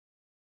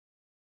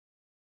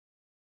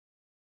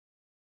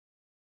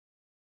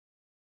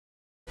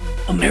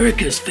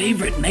America's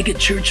favorite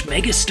megachurch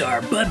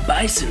megastar Bud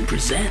Bison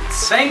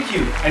presents. Thank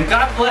you, and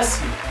God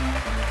bless you.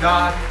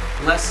 God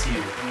bless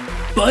you.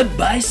 Bud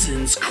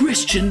Bison's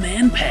Christian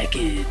Man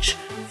Package.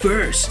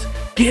 First,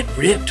 get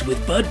ripped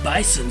with Bud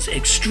Bison's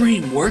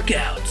extreme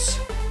workouts.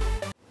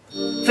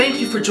 Thank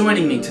you for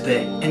joining me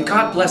today, and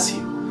God bless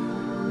you.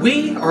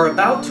 We are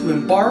about to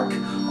embark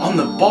on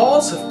the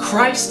Balls of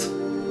Christ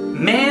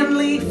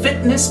Manly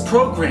Fitness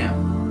Program.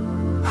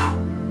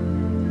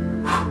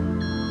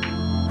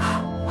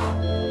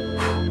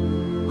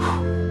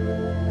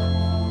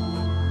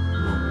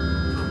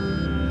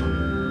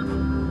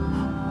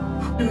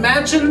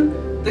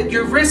 Imagine that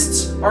your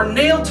wrists are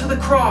nailed to the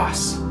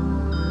cross.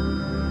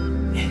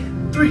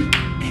 And 3,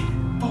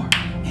 and 4,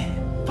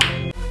 and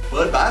 5.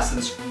 Bud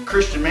Bison's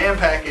Christian Man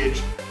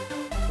Package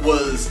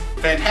was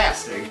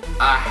fantastic.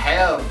 I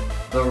have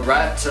the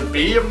right to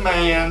be a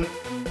man.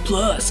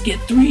 Plus, get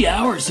 3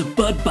 hours of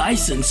Bud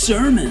Bison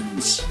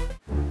sermons.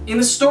 In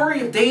the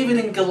story of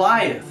David and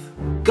Goliath,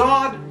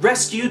 God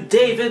rescued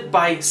David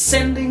by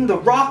sending the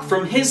rock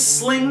from his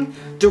sling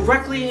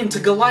directly into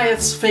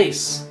Goliath's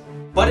face.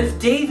 But if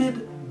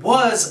David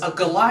was a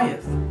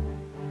Goliath,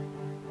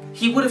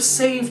 he would have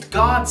saved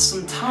God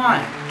some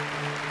time.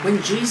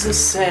 When Jesus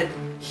said,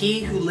 "He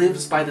who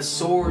lives by the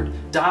sword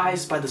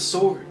dies by the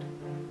sword,"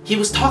 he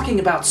was talking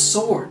about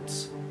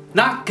swords,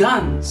 not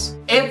guns.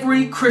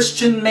 Every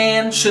Christian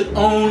man should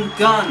own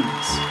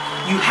guns.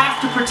 You have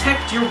to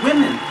protect your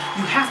women.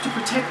 You have to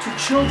protect your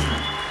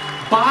children.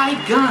 Buy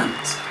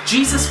guns.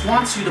 Jesus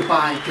wants you to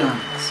buy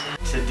guns.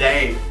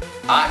 Today,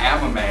 I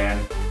am a man.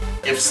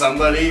 If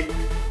somebody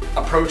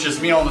approaches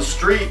me on the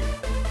street,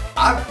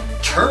 I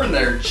turn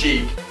their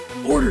cheek.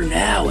 Order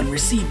now and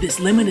receive this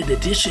limited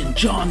edition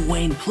John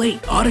Wayne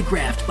plate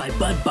autographed by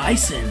Bud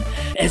Bison,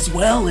 as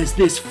well as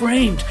this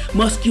framed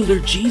muscular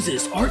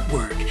Jesus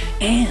artwork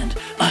and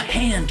a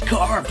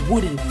hand-carved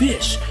wooden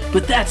fish.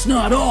 But that's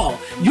not all.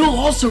 You'll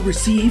also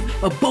receive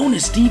a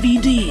bonus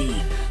DVD,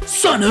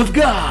 Son of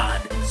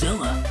God,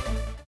 Zilla.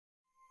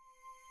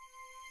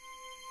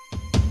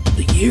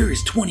 The year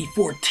is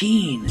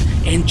 2014,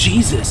 and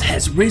Jesus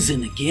has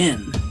risen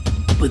again.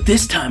 But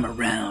this time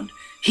around,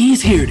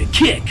 he's here to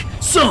kick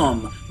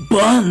some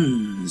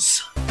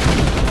buns.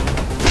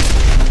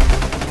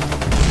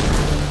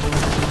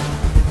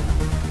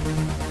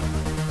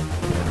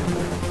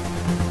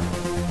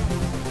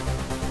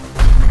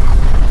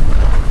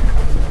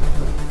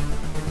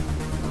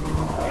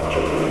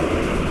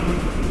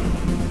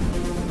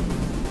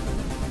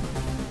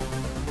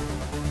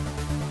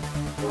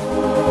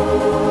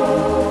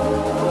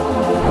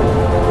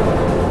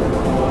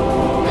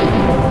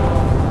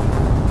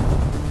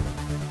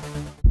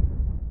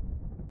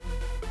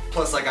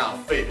 Plus I got a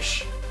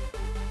fish.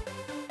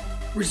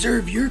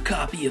 Reserve your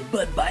copy of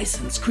Bud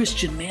Bison's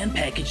Christian Man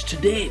Package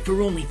today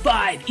for only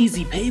 5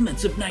 easy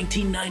payments of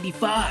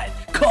 $19.95.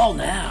 Call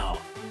now.